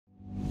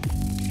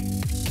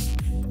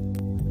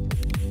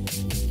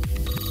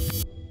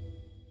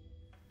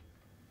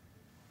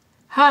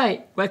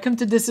Hi, welcome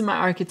to This Is My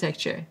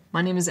Architecture.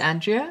 My name is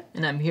Andrea,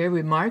 and I'm here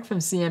with Mark from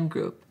CM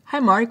Group. Hi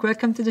Mark,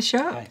 welcome to the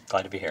show. Hi,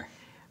 glad to be here.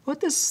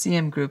 What does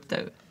CM Group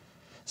do?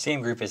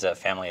 CM Group is a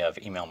family of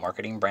email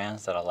marketing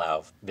brands that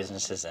allow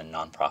businesses and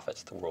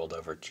nonprofits the world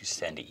over to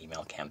send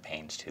email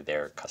campaigns to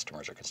their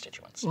customers or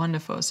constituents.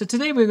 Wonderful. So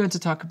today we're going to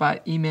talk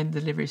about email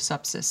delivery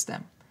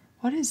subsystem.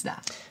 What is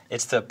that?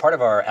 It's the part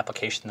of our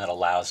application that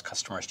allows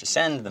customers to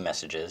send the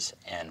messages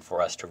and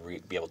for us to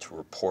be able to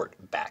report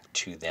back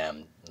to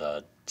them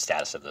the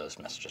status of those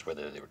messages,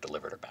 whether they were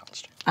delivered or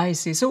bounced. I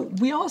see. So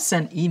we all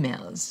send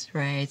emails,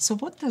 right? So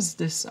what does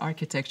this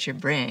architecture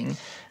bring?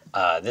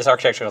 This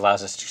architecture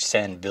allows us to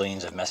send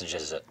billions of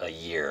messages a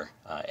year.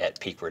 At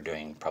peak, we're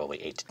doing probably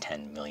 8 to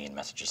 10 million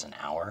messages an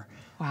hour.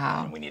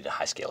 Wow. And we need a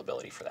high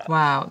scalability for that.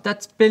 Wow,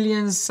 that's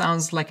billions,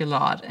 sounds like a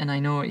lot. And I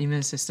know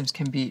email systems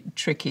can be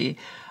tricky.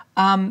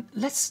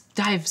 Let's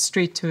dive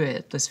straight to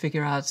it. Let's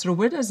figure out, so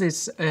where does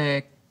this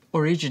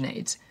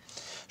originate?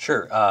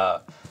 Sure.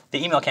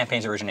 The email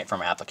campaigns originate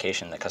from an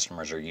application that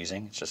customers are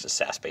using. It's just a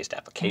SaaS-based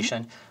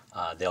application.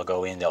 They'll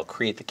go in, they'll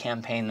create the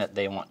campaign that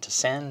they want to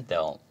send.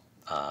 They'll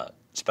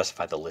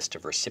specify the list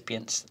of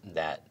recipients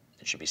that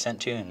it should be sent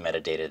to and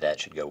metadata that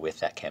should go with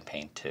that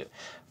campaign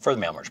for the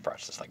mail merge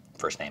process, like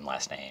first name,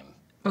 last name,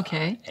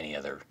 any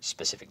other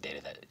specific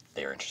data that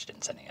they're interested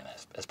in sending in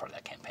as part of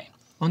that campaign.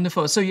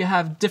 Wonderful. So you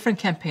have different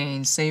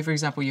campaigns. Say, for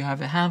example, you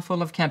have a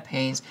handful of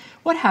campaigns.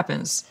 What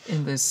happens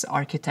in this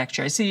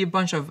architecture? I see a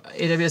bunch of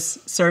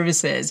AWS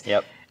services.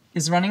 Yep.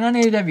 It's running on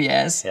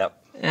AWS.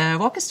 Yep.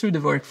 Walk us through the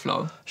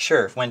workflow.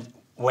 Sure.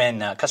 When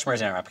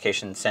customers in our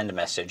application send a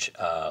message,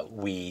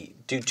 we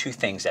do two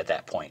things at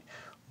that point.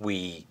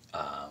 We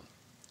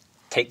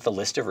take the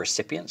list of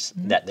recipients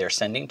that they're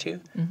sending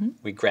to.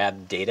 We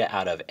grab data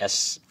out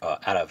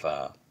of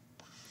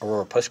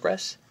Aurora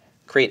Postgres,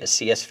 create a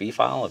CSV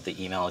file of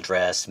the email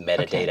address,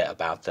 metadata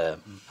about the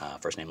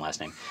first name, last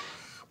name,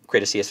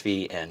 create a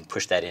CSV and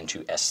push that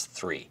into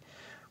S3.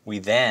 We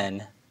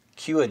then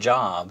queue a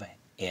job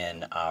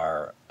in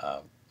our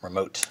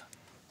remote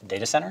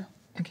data center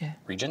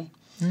region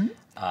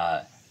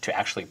to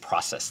actually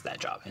process that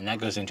job. And that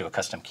goes into a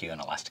custom queue in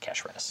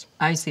Elasticache Redis.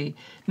 I see.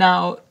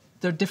 Now,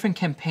 there are different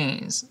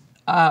campaigns.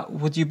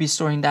 Would you be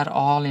storing that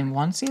all in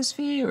one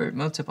CSV or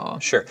multiple?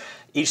 Sure.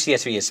 Each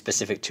CSV is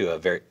specific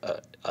to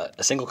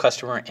a single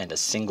customer and a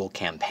single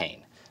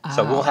campaign.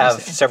 So we'll have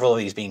several of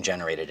these being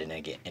generated in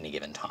any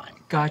given time.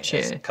 Gotcha.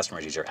 As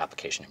customers use our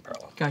application in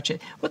parallel. Gotcha.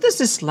 What does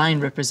this line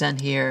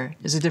represent here?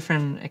 Is it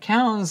different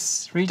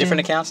accounts, regions? Different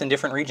accounts in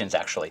different regions,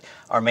 actually.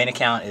 Our main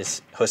account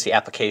hosts the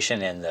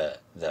application and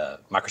the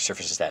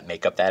microservices that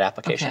make up that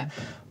application.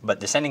 But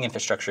the sending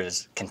infrastructure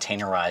is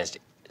containerized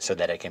so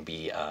that it can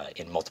be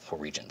in multiple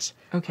regions.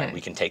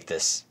 We can take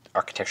this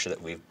architecture that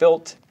we've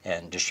built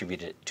and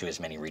distribute it to as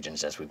many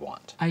regions as we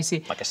want. I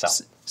see. Like a cell.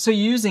 So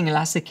using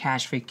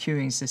Elasticache for a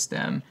queuing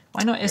system,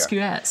 why not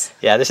SQS?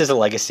 Yeah, this is a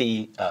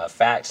legacy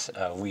fact.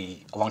 A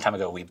long time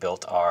ago, we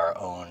built our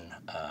own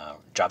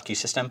job queue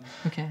system.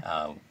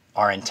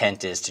 Our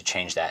intent is to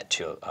change that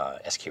to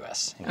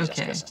SQS and use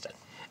SQS instead.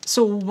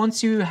 So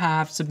once you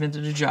have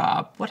submitted a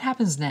job, what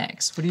happens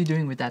next? What are you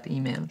doing with that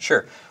email?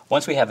 Sure.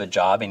 Once we have a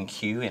job in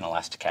queue in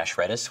Elasticache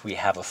Redis, we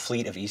have a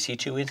fleet of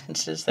EC2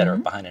 instances that are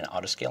behind an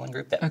auto-scaling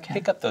group that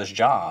pick up those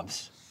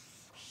jobs.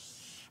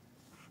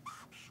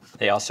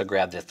 They also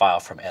grab the file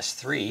from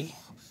S3,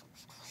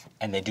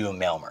 and they do a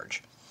mail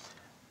merge.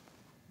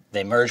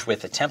 They merge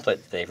with the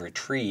template they've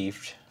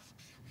retrieved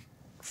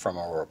from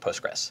Aurora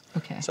Postgres.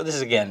 So this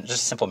is, again,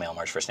 just a simple mail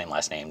merge, first name,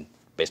 last name,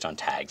 based on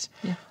tags.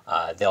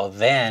 They'll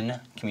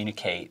then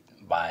communicate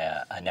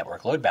by a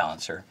network load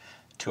balancer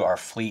to our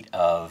fleet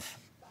of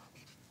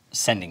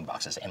sending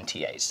boxes,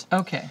 MTAs,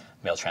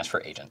 mail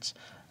transfer agents.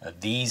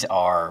 These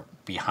are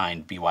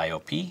behind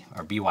BYOP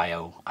or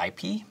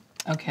BYOIP.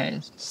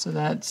 So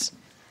that's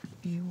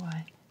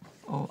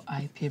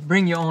BYOIP.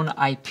 Bring your own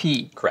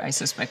IP. Correct. I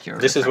suspect you're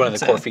This is one of the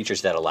referring core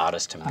features that allowed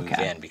us to move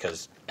in,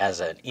 because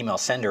as an email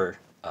sender,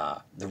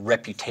 the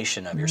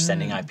reputation of your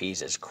sending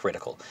IPs is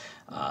critical.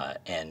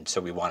 And so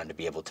we wanted to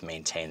be able to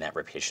maintain that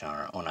reputation on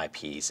our own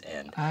IPs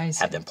and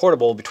have them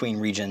portable between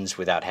regions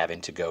without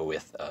having to go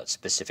with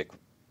specific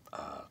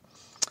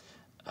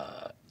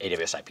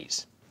AWS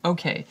IPs.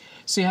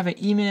 So you have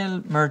an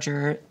email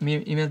merger,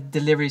 email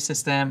delivery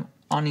system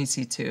on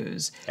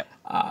EC2s.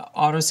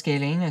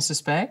 Auto-scaling, I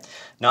suspect?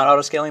 Not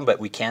auto-scaling, but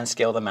we can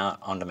scale them out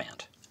on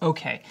demand.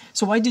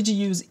 So why did you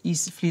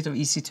use fleet of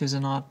EC2s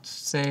and not,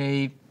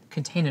 say,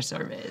 container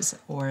service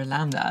or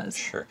Lambdas?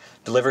 Sure.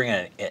 Delivering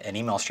an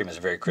email stream is a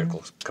very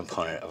critical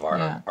component of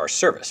our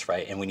service,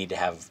 right? And we need to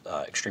have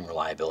extreme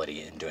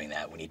reliability in doing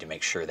that. We need to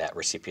make sure that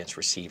recipients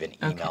receive an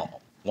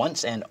email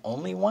once and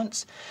only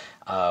once.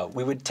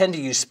 We would tend to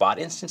use spot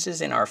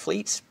instances in our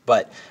fleets,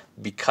 but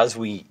because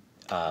we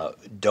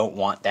don't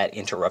want that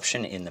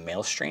interruption in the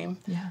mail stream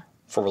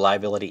for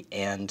reliability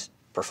and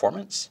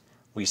performance,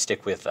 we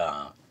stick with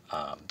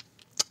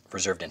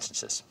reserved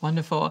instances.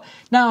 Wonderful.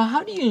 Now,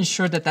 how do you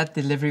ensure that that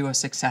delivery was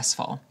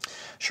successful?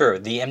 Sure.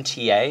 The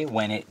MTA,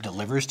 when it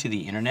delivers to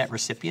the internet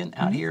recipient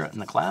out here in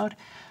the cloud,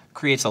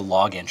 creates a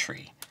log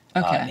entry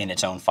in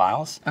its own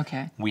files.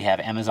 Okay. We have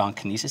Amazon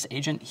Kinesis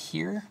agent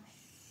here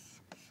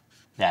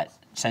that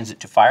sends it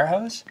to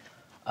Firehose,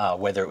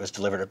 whether it was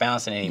delivered or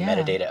bounced, and any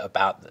metadata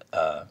about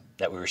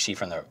that we receive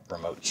from the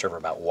remote server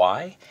about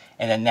why,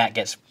 and then that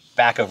gets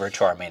back over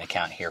to our main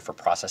account here for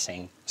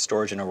processing,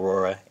 storage in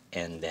Aurora,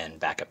 and then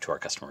back up to our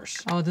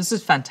customers. Oh, this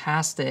is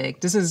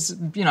fantastic. This is,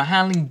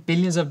 handling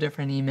billions of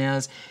different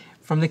emails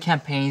from the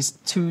campaigns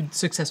to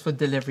successful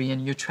delivery,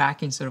 and you're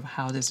tracking sort of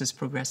how this is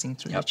progressing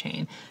through the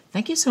chain.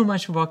 Thank you so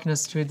much for walking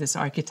us through this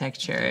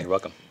architecture. You're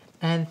welcome.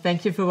 And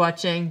thank you for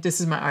watching.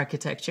 This is my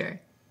architecture.